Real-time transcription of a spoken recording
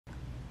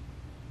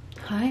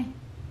Hi,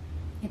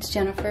 it's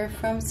Jennifer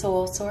from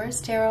Soul Source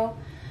Tarot,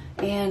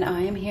 and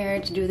I am here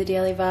to do the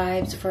daily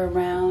vibes for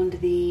around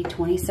the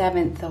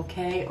 27th,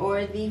 okay,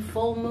 or the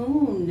full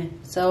moon.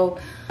 So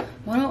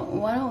why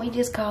don't we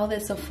just call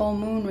this a full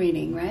moon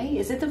reading, right?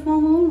 Is it the full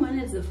moon? When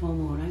is the full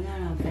moon? I got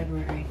it on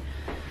February.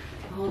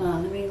 Hold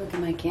on, let me look at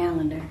my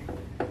calendar.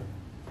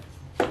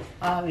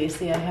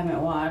 Obviously, I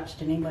haven't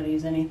watched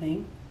anybody's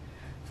anything.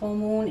 Full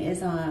moon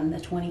is on the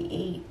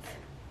 28th.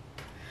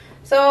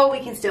 So we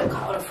can still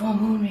call it a full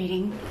moon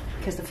reading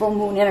because the full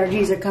moon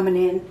energies are coming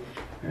in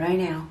right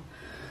now.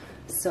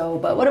 So,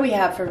 but what do we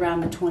have for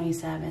around the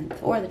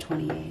 27th or the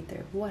 28th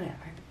or whatever?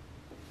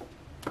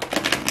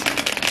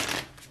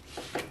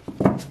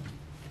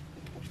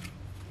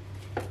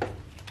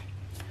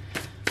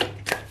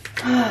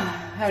 I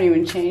haven't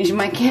even changed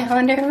my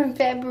calendar for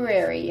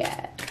February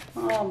yet.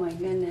 Oh my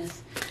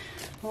goodness.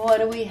 What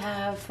do we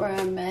have for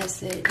a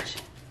message?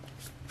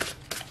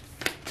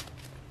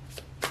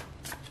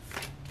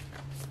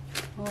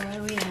 What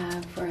do we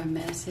have for a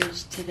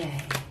message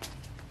today?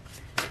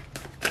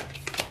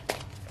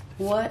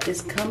 What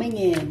is coming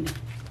in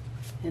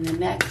the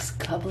next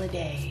couple of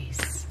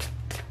days?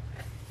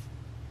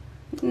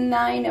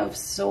 Nine of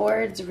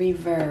Swords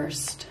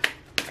reversed.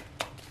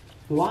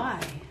 Why?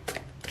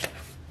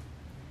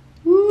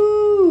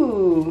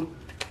 Ooh.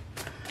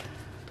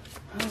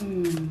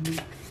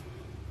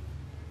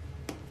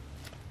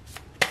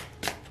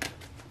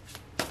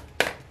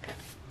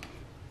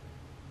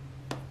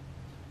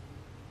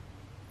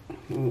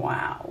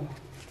 Wow.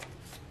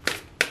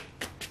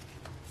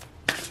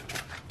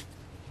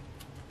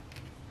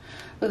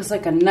 Looks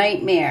like a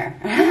nightmare.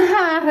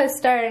 I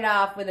started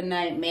off with a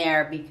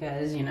nightmare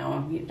because, you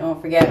know, you don't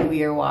forget who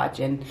you're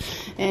watching.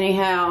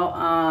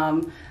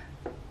 Anyhow,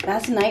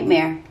 that's a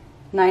nightmare.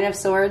 Nine of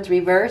Swords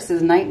reverse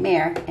is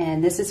nightmare.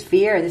 And this is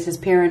fear. This is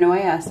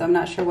paranoia. So I'm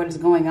not sure what is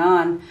going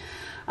on.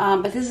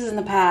 But this is in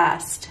the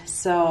past.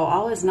 So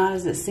all is not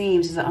as it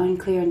seems. It's an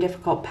unclear and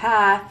difficult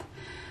path.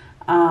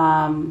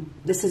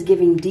 This is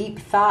giving deep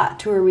thought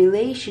to a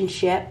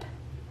relationship.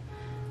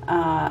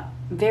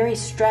 Very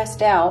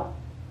stressed out.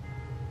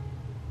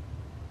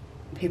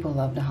 People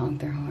love to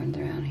honk their horns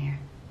around here.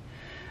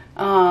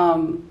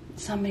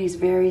 Somebody's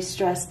very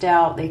stressed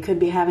out. They could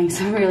be having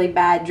some really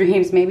bad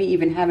dreams, maybe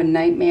even having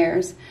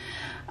nightmares.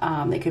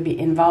 They could be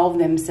involved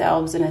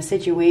themselves in a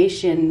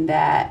situation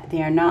that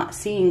they are not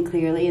seeing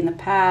clearly in the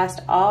past,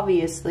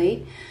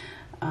 obviously.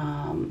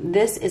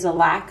 This is a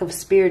lack of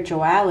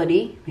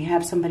spirituality. We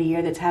have somebody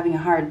here that's having a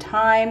hard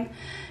time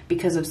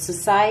because of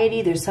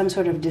society. There's some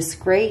sort of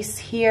disgrace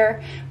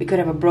here. We could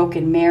have a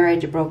broken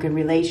marriage, a broken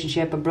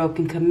relationship, a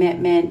broken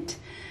commitment,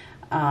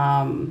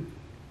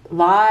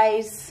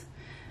 lies,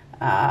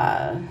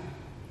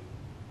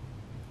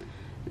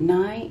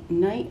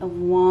 Knight of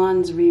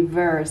Wands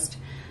reversed.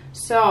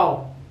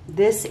 So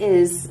this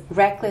is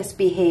reckless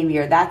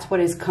behavior. That's what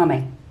is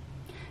coming.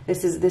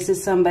 This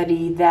is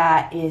somebody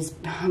that is,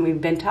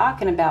 we've been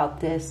talking about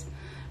this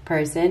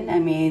person. I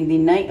mean, the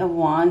Knight of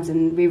Wands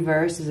in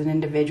reverse is an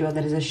individual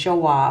that is a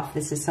show-off.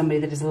 This is somebody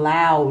that is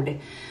loud,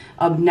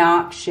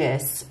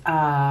 obnoxious.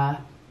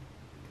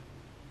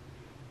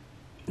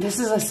 This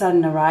is a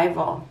sudden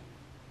arrival,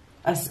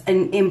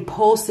 an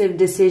impulsive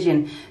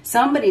decision.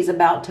 Somebody's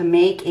about to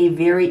make a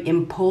very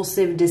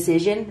impulsive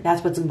decision.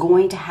 That's what's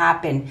going to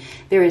happen.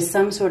 There is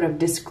some sort of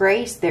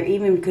disgrace. There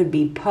even could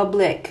be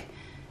public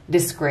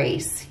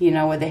disgrace, you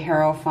know, with the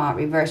Hierophant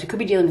reverse. We could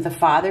be dealing with a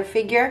father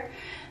figure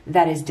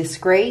that is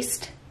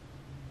disgraced.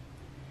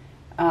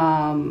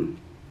 Nine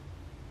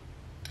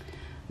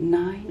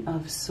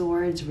of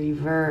Swords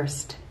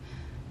reversed.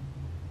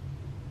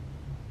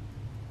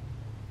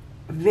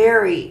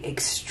 Very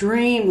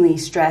extremely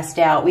stressed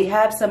out. We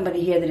have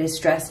somebody here that is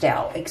stressed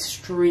out,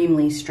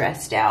 extremely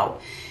stressed out.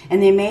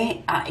 And they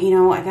may, you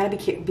know, I gotta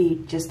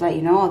be just let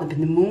you know, the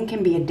moon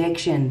can be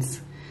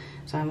addictions.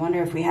 So I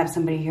wonder if we have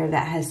somebody here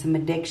that has some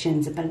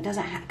addictions, but it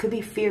doesn't have, could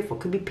be fearful,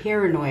 could be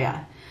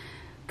paranoia,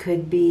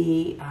 could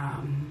be,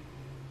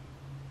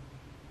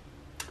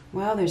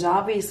 well, there's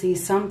obviously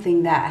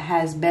something that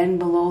has been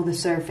below the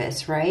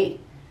surface, right?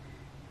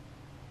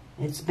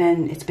 It's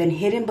been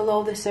hidden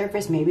below the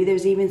surface. Maybe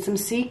there's even some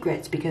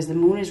secrets because the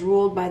moon is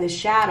ruled by the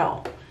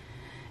shadow.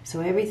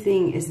 So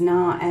everything is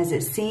not as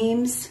it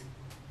seems.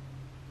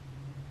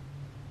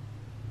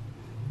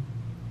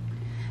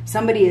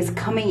 Somebody is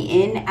coming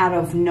in out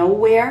of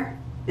nowhere.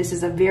 This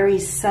is a very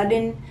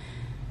sudden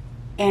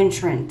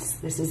entrance.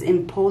 This is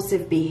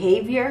impulsive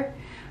behavior.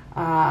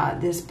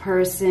 This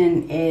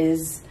person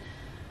is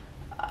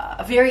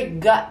very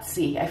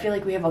gutsy. I feel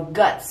like we have a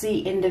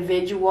gutsy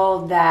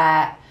individual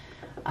that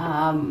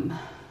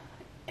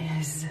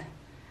is...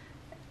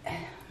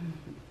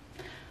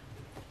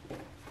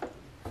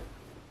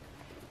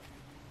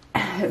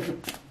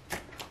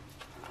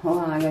 Hold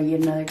on, I gotta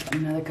get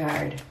another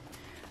card.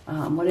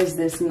 What is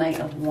this Knight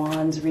of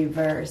Wands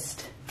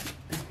reversed?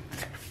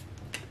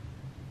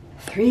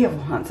 Three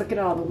of Wands. Look at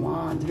all the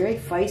wands. Very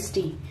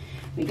feisty.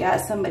 We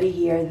got somebody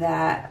here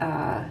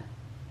that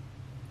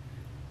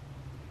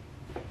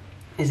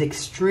is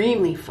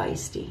extremely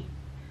feisty.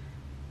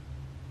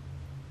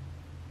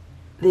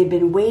 They've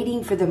been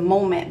waiting for the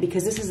moment,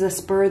 because this is a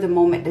spur of the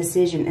moment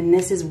decision, and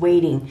this is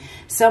waiting.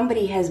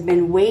 Somebody has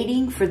been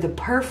waiting for the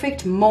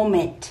perfect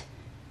moment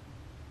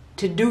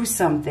to do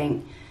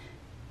something.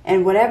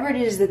 And whatever it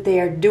is that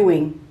they are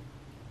doing,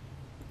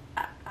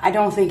 I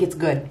don't think it's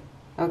good.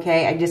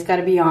 Okay? I just got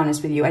to be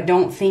honest with you. I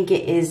don't think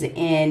it is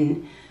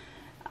in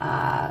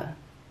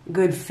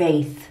good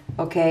faith.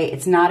 Okay?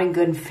 It's not in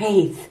good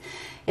faith.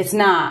 It's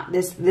not.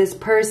 This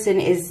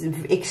person is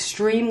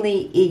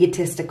extremely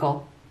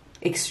egotistical.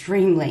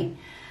 Extremely.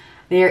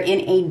 They're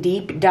in a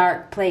deep,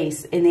 dark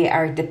place, and they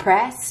are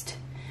depressed.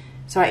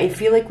 So I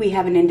feel like we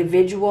have an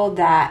individual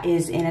that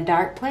is in a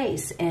dark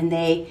place, and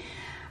they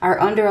are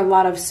under a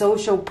lot of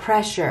social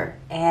pressure.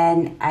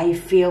 And I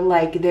feel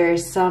like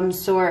there's some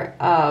sort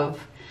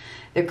of,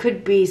 there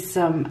could be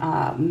some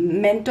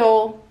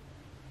mental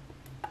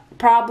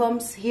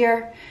problems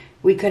here.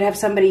 We could have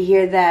somebody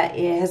here that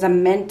has a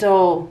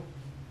mental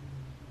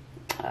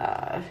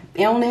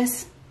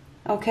illness.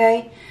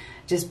 Okay?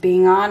 Just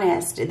being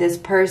honest, this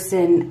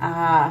person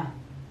has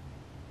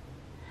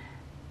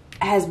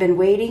been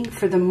waiting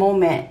for the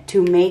moment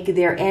to make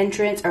their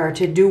entrance, or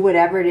to do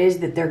whatever it is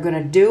that they're going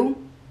to do,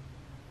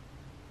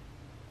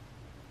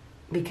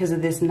 because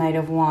of this Knight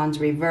of Wands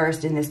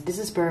reversed, and this is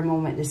a spur of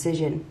moment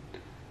decision.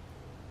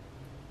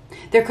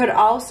 There could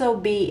also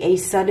be a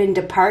sudden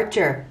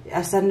departure,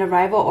 a sudden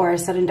arrival, or a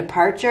sudden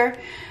departure.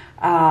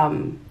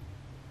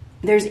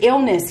 There's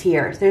illness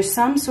here. There's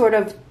some sort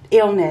of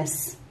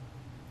illness.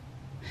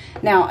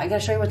 Now, I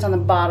got to show you what's on the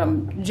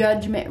bottom.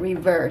 Judgment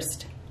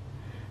reversed.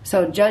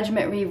 So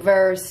judgment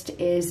reversed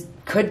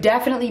could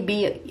definitely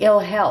be ill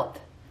health.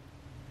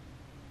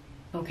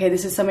 Okay,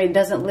 this is somebody that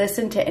doesn't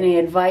listen to any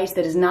advice,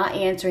 that is not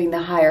answering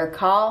the higher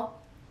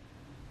call.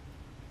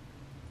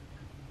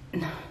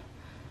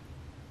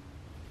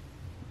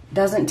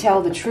 Doesn't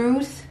tell the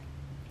truth.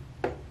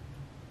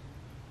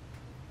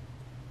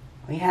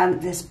 We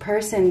have this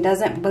person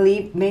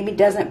maybe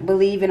doesn't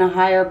believe in a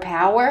higher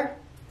power.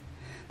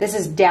 This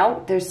is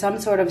doubt. There's some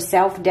sort of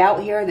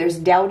self-doubt here. There's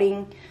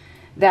doubting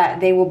that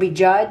they will be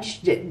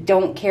judged.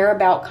 Don't care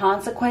about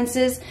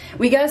consequences.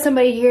 We got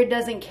somebody here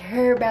doesn't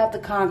care about the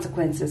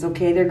consequences.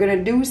 Okay, they're going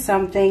to do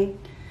something.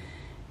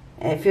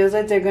 It feels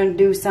like they're going to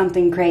do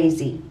something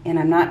crazy. And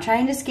I'm not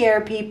trying to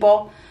scare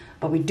people,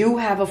 but we do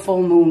have a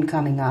full moon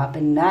coming up.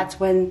 And that's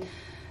when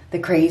the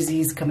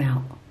crazies come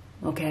out.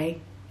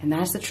 Okay? And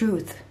that's the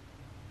truth.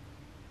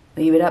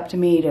 Leave it up to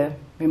me to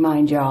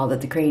remind y'all that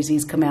the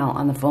crazies come out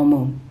on the full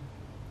moon.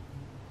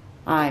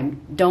 I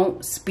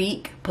don't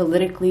speak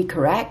politically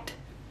correct,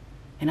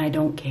 and I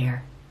don't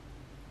care.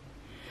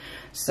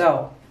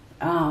 So,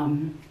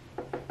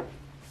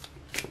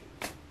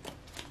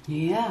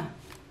 yeah.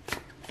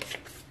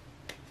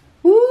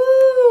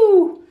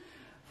 Woo!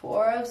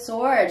 Four of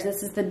Swords.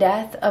 This is the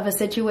death of a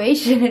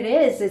situation. It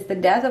is. It's the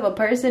death of a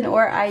person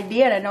or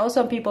idea. And I know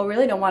some people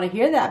really don't want to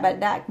hear that, but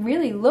that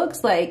really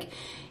looks like,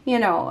 you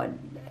know,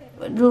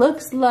 it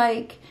looks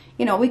like,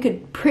 you know, we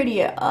could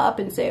pretty it up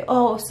and say,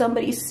 oh,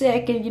 somebody's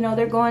sick and, you know,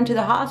 they're going to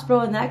the hospital,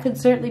 and that could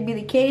certainly be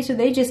the case, or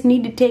they just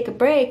need to take a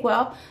break.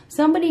 Well,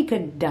 somebody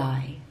could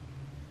die.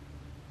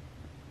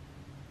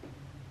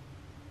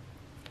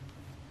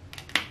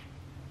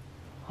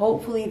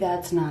 Hopefully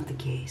that's not the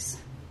case.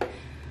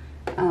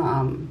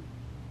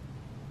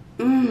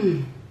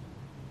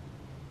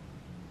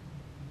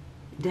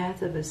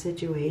 Death of a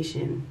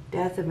situation,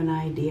 death of an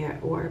idea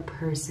or a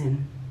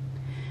person.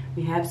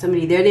 We have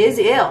somebody that is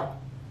ill.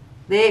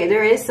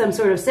 There is some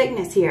sort of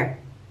sickness here.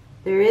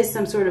 There is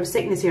some sort of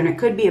sickness here, and it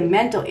could be a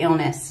mental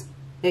illness.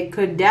 It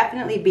could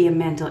definitely be a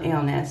mental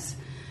illness.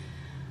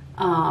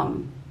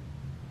 And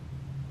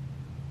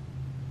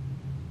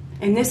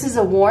this is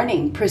a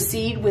warning.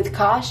 Proceed with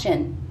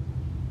caution.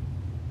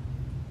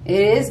 It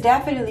is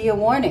definitely a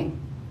warning.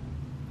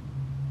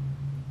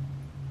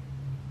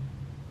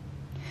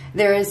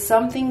 There is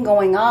something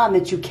going on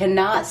that you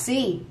cannot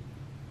see.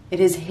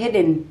 It is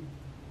hidden.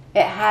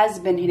 It has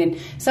been hidden.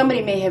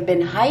 Somebody may have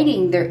been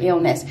hiding their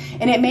illness.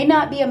 And it may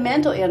not be a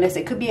mental illness.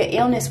 It could be an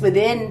illness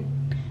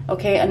within,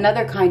 okay,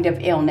 another kind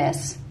of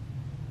illness.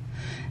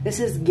 This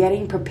is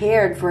getting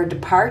prepared for a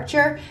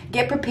departure.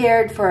 Get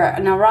prepared for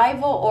an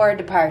arrival or a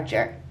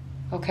departure.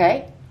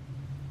 Okay?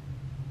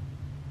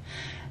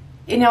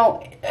 You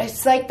know,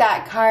 it's like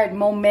that card,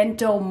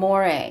 Memento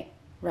Mori,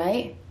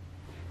 right?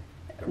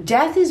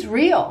 Death is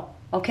real.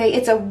 Okay?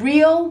 It's a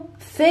real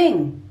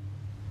thing.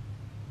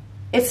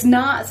 It's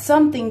not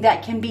something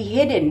that can be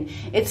hidden.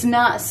 It's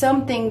not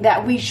something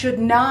that we should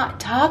not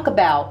talk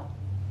about.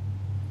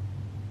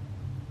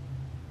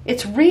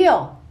 It's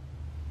real.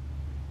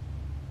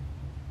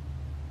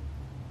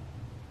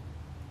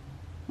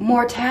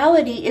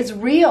 Mortality is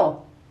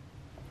real.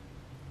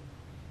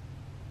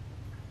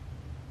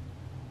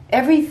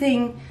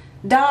 Everything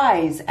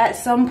dies at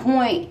some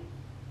point.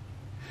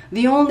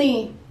 The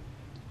only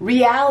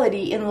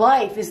reality in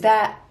life is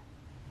that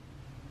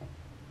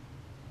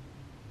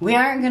we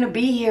aren't going to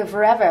be here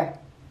forever.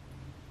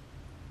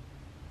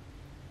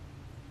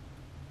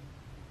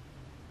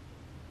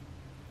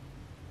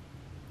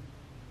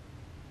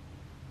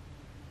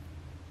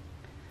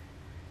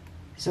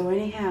 So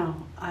anyhow,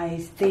 I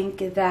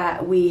think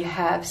that we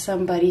have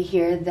somebody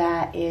here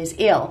that is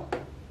ill.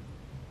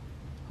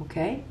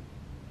 Okay?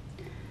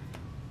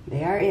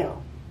 They are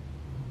ill.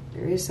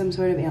 There is some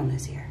sort of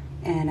illness here.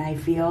 And I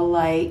feel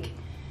like,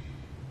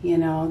 you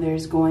know,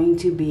 there's going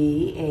to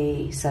be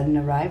a sudden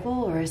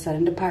arrival or a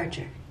sudden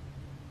departure.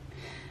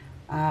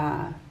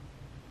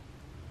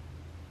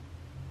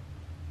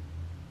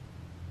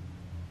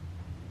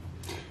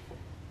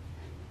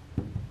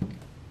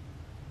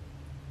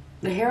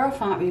 The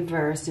Hierophant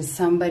reversed is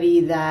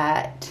somebody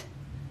that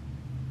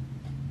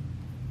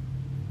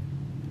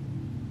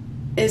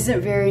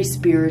isn't very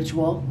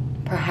spiritual,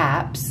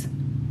 perhaps.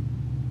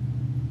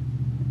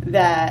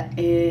 That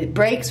it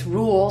breaks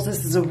rules.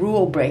 This is a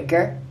rule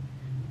breaker.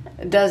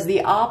 Does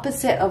the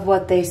opposite of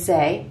what they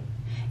say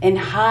and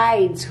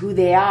hides who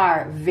they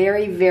are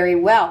very, very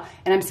well.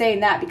 And I'm saying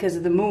that because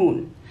of the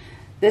moon.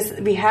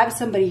 We have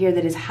somebody here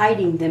that is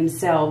hiding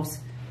themselves.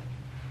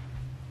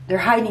 They're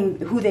hiding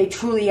who they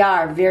truly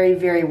are very,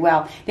 very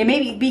well. They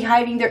may be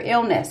hiding their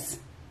illness.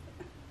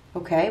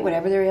 Okay,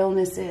 whatever their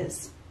illness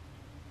is.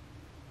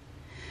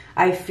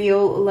 I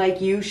feel like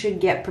you should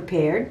get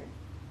prepared.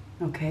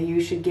 Okay,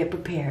 you should get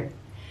prepared.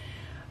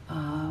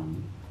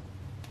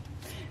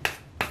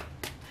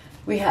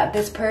 We have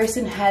this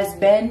person has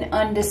been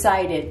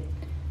undecided.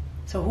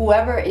 So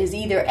whoever is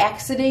either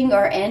exiting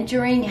or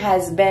entering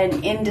has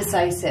been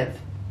indecisive.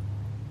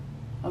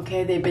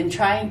 Okay, they've been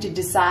trying to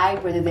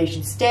decide whether they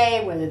should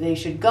stay, whether they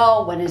should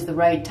go, when is the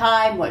right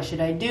time, what should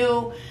I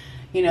do?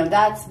 You know,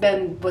 that's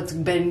been what's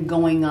been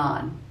going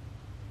on.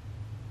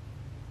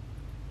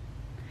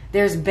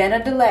 There's been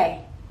a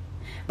delay,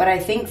 but I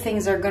think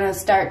things are going to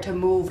start to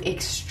move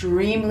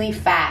extremely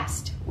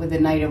fast with the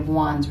Knight of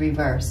Wands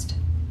reversed.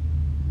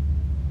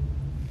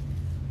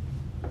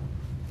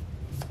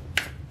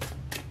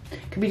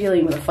 Could be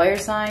dealing with a fire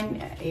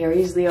sign,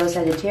 Aries, Leo,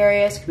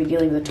 Sagittarius. Could be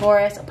dealing with a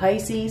Taurus, a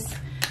Pisces,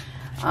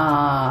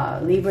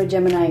 Libra,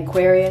 Gemini,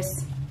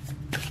 Aquarius.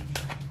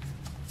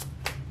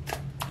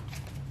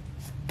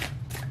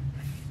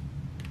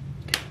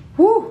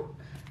 Whew!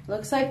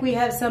 Looks like we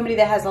have somebody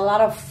that has a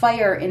lot of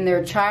fire in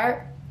their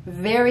chart.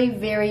 Very,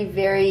 very,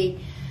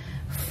 very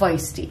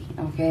feisty.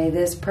 Okay,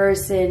 this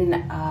person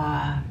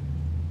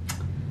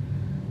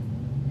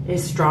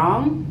is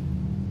strong,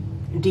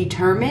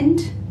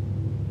 determined.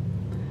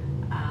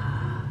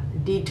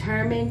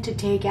 Determined to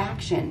take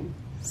action.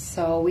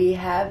 So we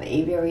have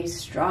a very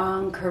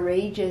strong,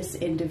 courageous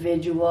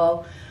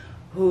individual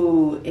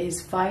who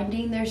is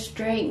finding their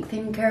strength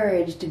and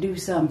courage to do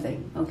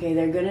something. Okay,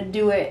 they're going to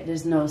do it.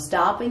 There's no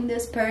stopping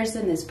this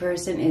person. This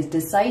person is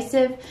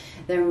decisive.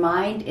 Their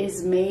mind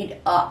is made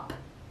up.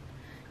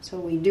 So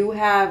we do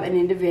have an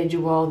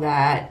individual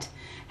that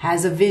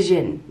has a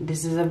vision.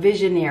 This is a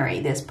visionary.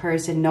 This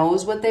person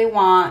knows what they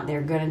want.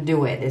 They're going to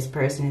do it. This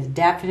person is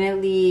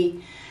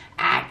definitely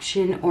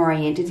action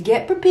oriented.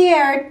 Get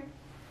prepared.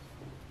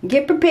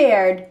 Get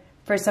prepared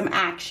for some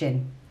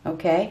action.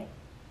 Okay?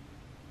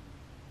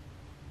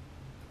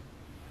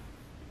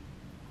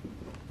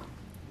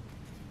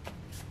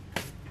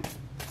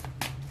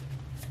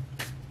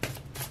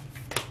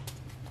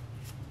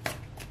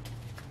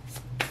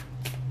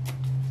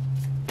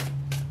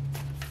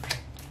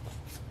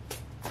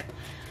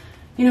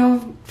 You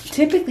know,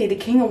 typically the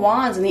King of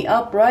Wands in the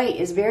upright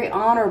is very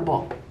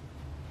honorable.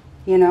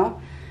 You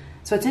know?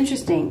 So it's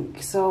interesting.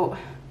 So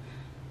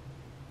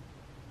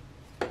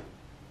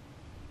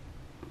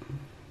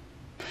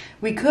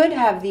we could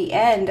have the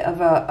end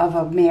of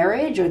a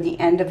marriage or the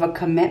end of a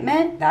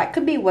commitment. That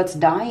could be what's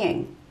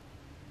dying.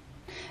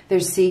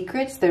 There's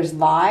secrets, there's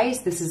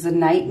lies. This is a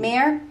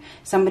nightmare.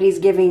 Somebody's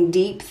giving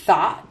deep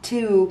thought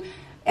to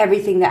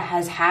everything that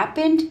has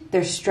happened.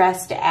 They're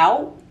stressed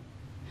out.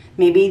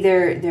 Maybe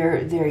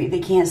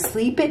they can't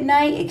sleep at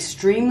night,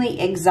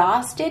 extremely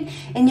exhausted.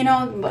 And you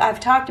know, I've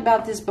talked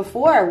about this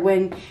before.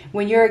 When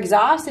you're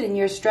exhausted and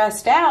you're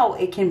stressed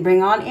out, it can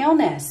bring on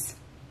illness.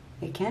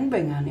 It can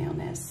bring on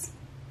illness.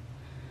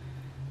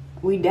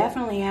 We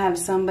definitely have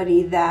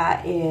somebody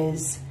that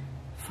is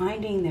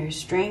finding their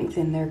strength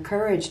and their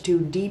courage to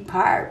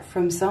depart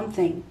from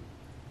something.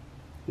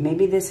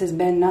 Maybe this has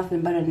been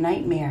nothing but a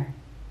nightmare.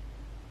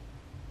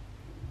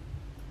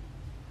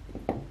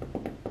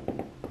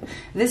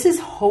 This is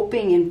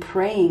hoping and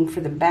praying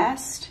for the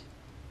best.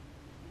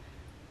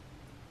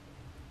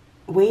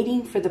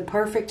 Waiting for the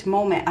perfect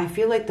moment. I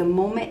feel like the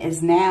moment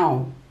is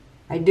now.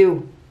 I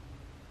do.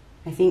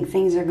 I think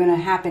things are going to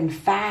happen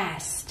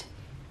fast.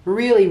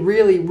 Really,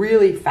 really,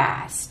 really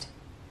fast.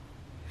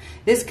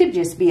 This could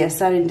just be a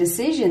sudden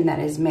decision that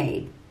is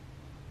made.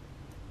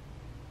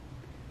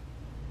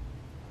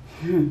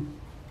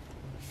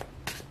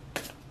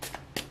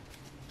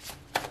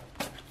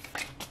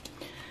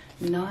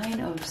 Nine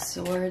of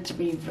Swords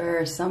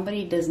reverse.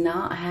 Somebody does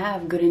not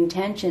have good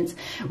intentions.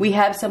 We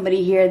have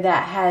somebody here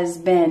that has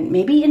been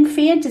maybe in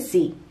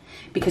fantasy.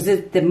 Because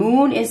the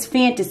moon is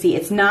fantasy.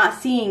 It's not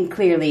seeing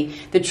clearly.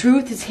 The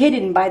truth is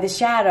hidden by the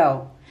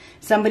shadow.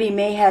 Somebody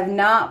may have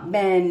not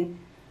been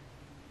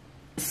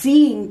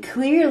seeing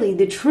clearly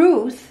the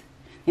truth.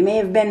 They may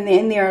have been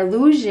in their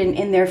illusion,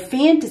 in their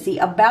fantasy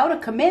about a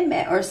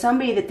commitment or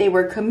somebody that they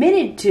were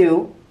committed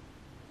to.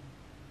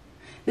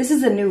 This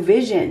is a new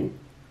vision.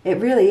 It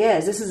really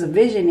is. This is a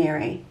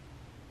visionary.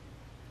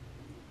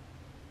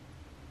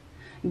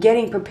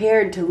 Getting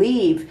prepared to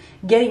leave.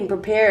 Getting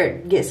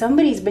prepared.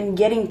 Somebody's been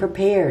getting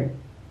prepared.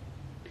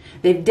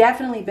 They've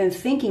definitely been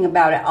thinking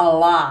about it a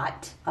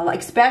lot.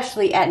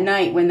 Especially at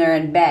night when they're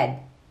in bed.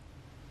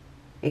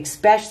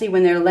 Especially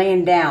when they're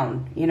laying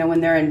down, you know,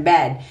 when they're in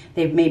bed.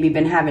 They've maybe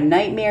been having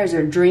nightmares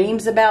or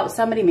dreams about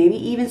somebody, maybe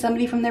even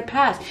somebody from their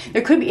past.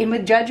 There could be, and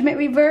with judgment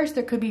reversed,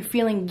 there could be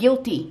feeling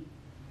guilty.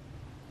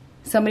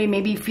 Somebody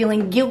may be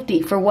feeling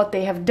guilty for what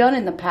they have done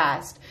in the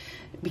past.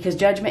 Because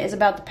judgment is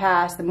about the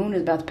past, the moon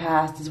is about the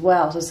past as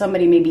well. So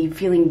somebody may be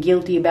feeling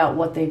guilty about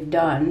what they've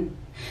done.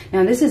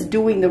 Now this is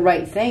doing the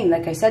right thing.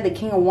 Like I said, the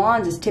King of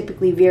Wands is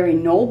typically very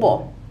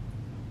noble.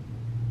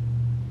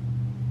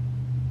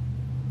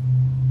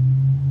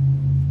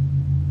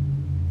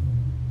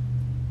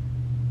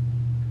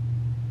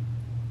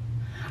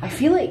 I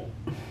feel like,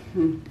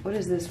 what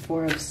is this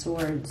Four of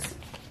Swords?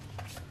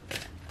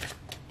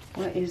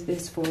 What is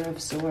this Four of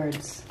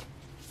Swords?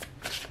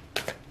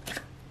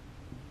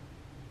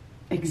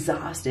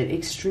 Exhausted,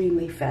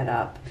 extremely fed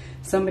up.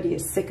 Somebody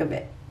is sick of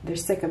it. They're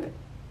sick of it.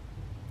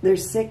 They're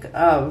sick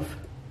of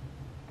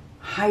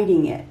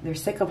hiding it. They're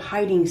sick of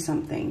hiding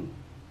something.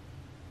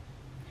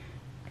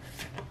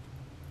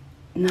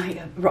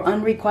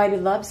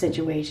 Unrequited love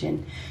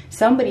situation.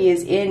 Somebody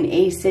is in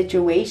a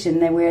situation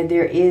that where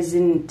there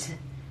isn't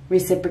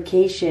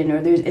reciprocation, or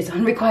it's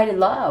unrequited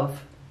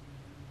love.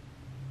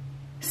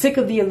 Sick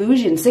of the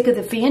illusion, sick of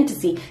the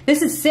fantasy.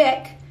 This is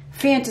sick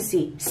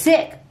fantasy,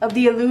 sick of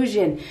the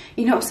illusion.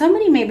 You know,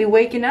 somebody may be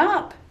waking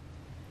up.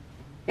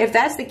 If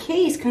that's the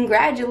case,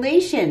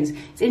 congratulations.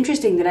 It's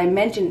interesting that I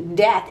mentioned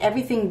death.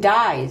 Everything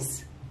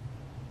dies.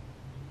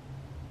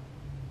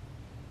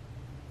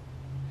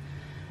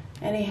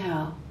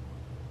 Anyhow,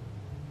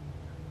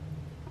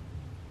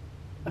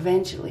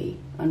 eventually,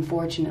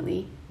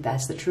 unfortunately,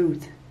 that's the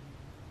truth.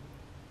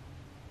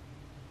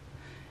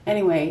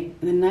 Anyway,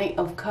 the Knight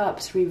of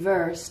Cups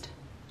reversed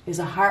is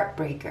a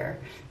heartbreaker.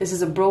 This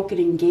is a broken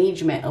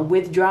engagement, a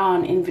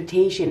withdrawn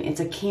invitation. It's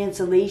a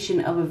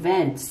cancellation of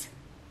events.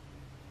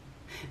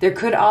 There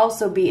could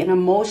also be an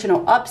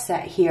emotional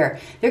upset here.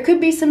 There could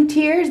be some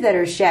tears that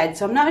are shed.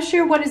 So I'm not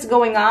sure what is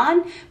going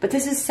on, but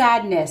this is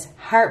sadness,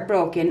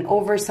 heartbroken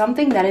over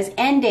something that is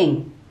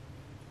ending.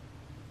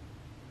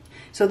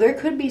 So there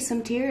could be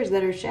some tears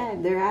that are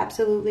shed. There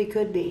absolutely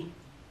could be.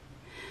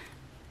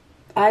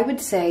 I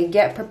would say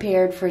get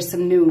prepared for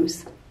some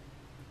news.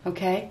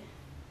 Okay?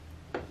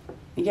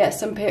 Get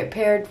some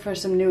prepared for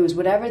some news.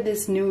 Whatever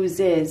this news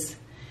is,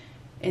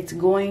 it's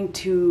going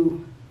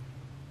to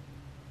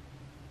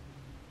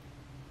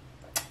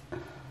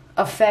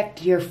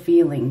affect your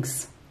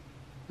feelings.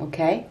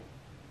 Okay?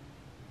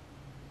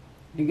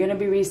 You're going to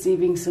be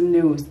receiving some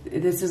news.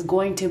 This is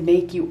going to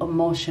make you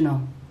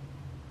emotional.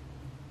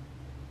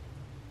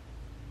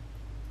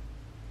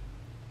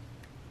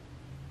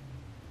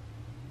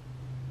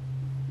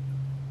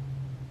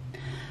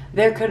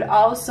 There could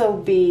also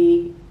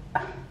be,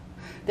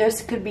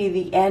 this could be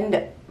the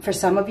end for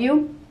some of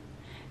you.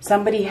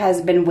 Somebody has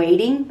been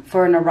waiting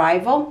for an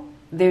arrival.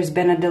 There's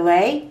been a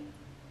delay.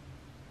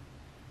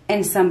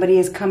 And somebody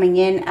is coming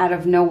in out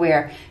of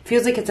nowhere.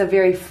 Feels like it's a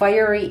very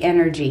fiery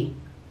energy.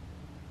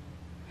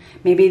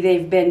 Maybe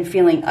they've been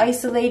feeling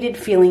isolated,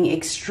 feeling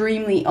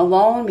extremely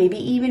alone, maybe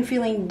even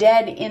feeling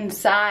dead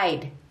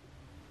inside.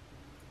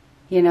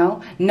 You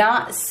know,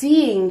 not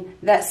seeing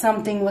that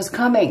something was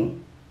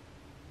coming.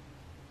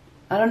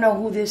 I don't know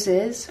who this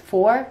is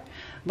for,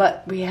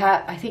 but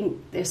I think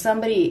there's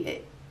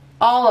somebody,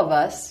 all of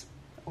us,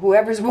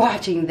 whoever's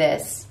watching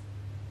this,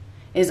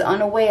 is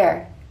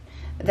unaware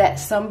that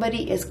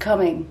somebody is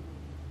coming.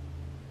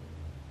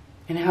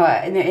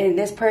 And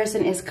this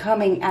person is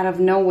coming out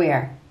of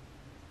nowhere.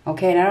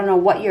 Okay, and I don't know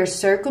what your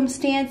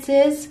circumstance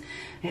is.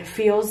 It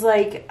feels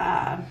like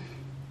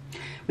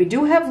we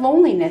do have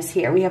loneliness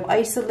here. We have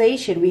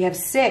isolation. We have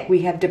sick.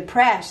 We have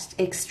depressed,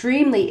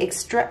 extremely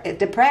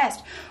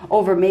depressed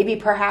over maybe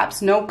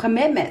perhaps no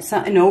commitment,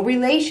 no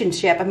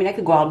relationship. I mean, I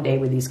could go all day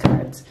with these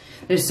cards.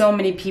 There's so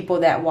many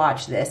people that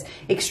watch this.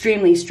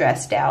 Extremely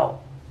stressed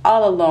out,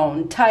 all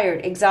alone,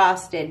 tired,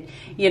 exhausted,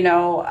 you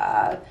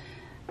know,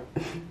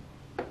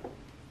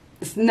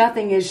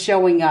 nothing is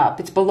showing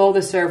up. It's below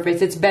the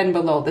surface. It's been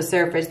below the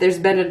surface. There's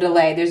been a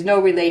delay. There's no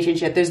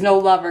relationship. There's no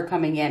lover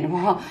coming in.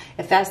 Well,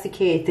 if that's the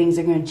case, things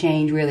are going to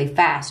change really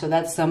fast. So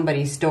that's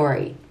somebody's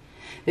story.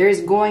 There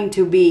is going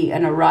to be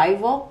an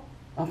arrival,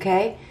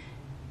 okay,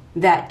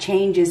 that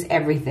changes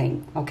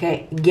everything,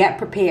 okay? Get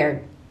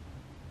prepared.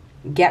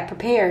 Get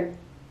prepared.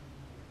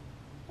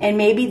 And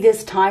maybe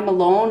this time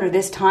alone or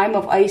this time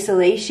of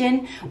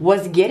isolation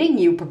was getting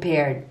you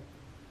prepared,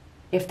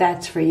 if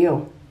that's for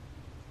you.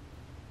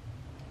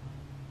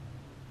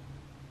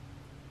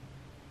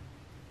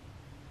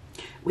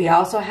 We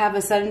also have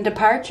a sudden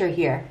departure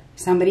here.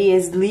 Somebody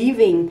is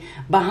leaving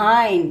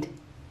behind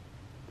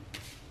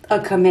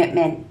a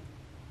commitment.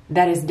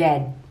 that is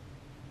dead.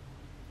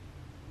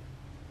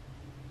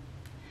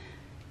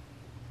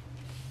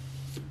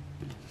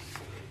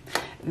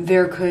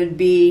 There could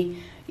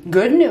be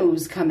good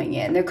news coming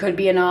in. There could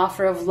be an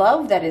offer of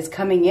love that is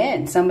coming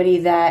in. Somebody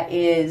that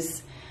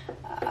is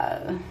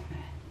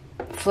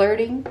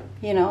flirting,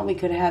 you know, we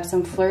could have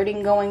some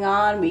flirting going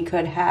on. We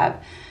could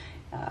have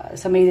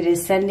somebody that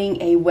is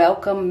sending a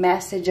welcome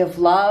message of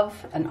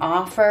love, an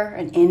offer,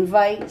 an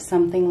invite,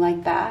 something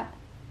like that.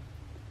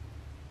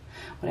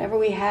 Whatever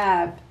we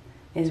have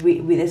is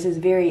this is a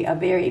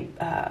very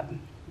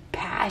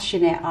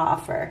passionate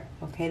offer.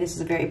 Okay, this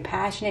is a very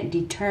passionate,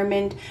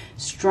 determined,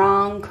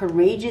 strong,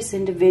 courageous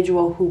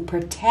individual who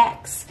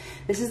protects.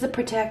 This is the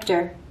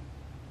protector.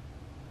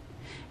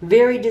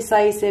 Very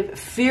decisive,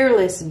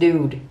 fearless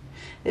dude.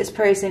 This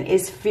person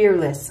is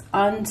fearless,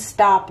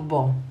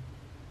 unstoppable.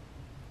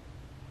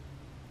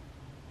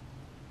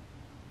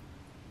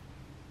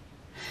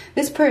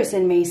 This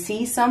person may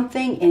see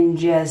something and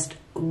just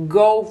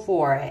go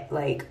for it,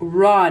 like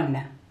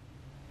run.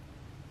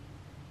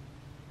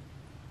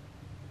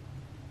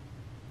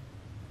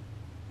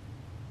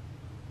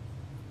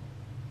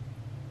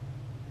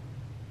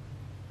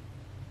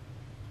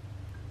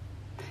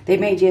 They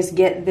may just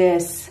get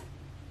this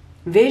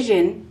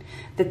vision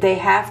that they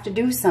have to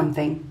do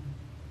something.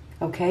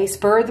 Okay,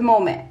 spur of the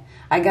moment.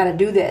 I got to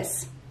do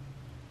this.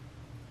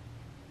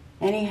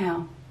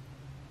 Anyhow,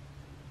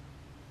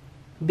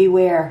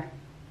 beware.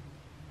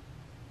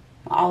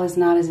 All is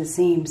not as it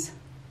seems.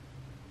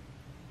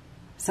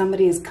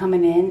 Somebody is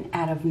coming in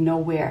out of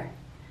nowhere.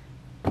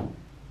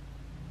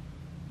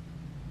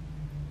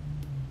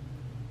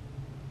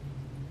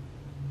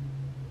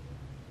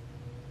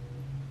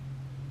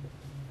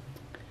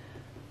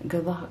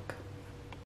 Good luck.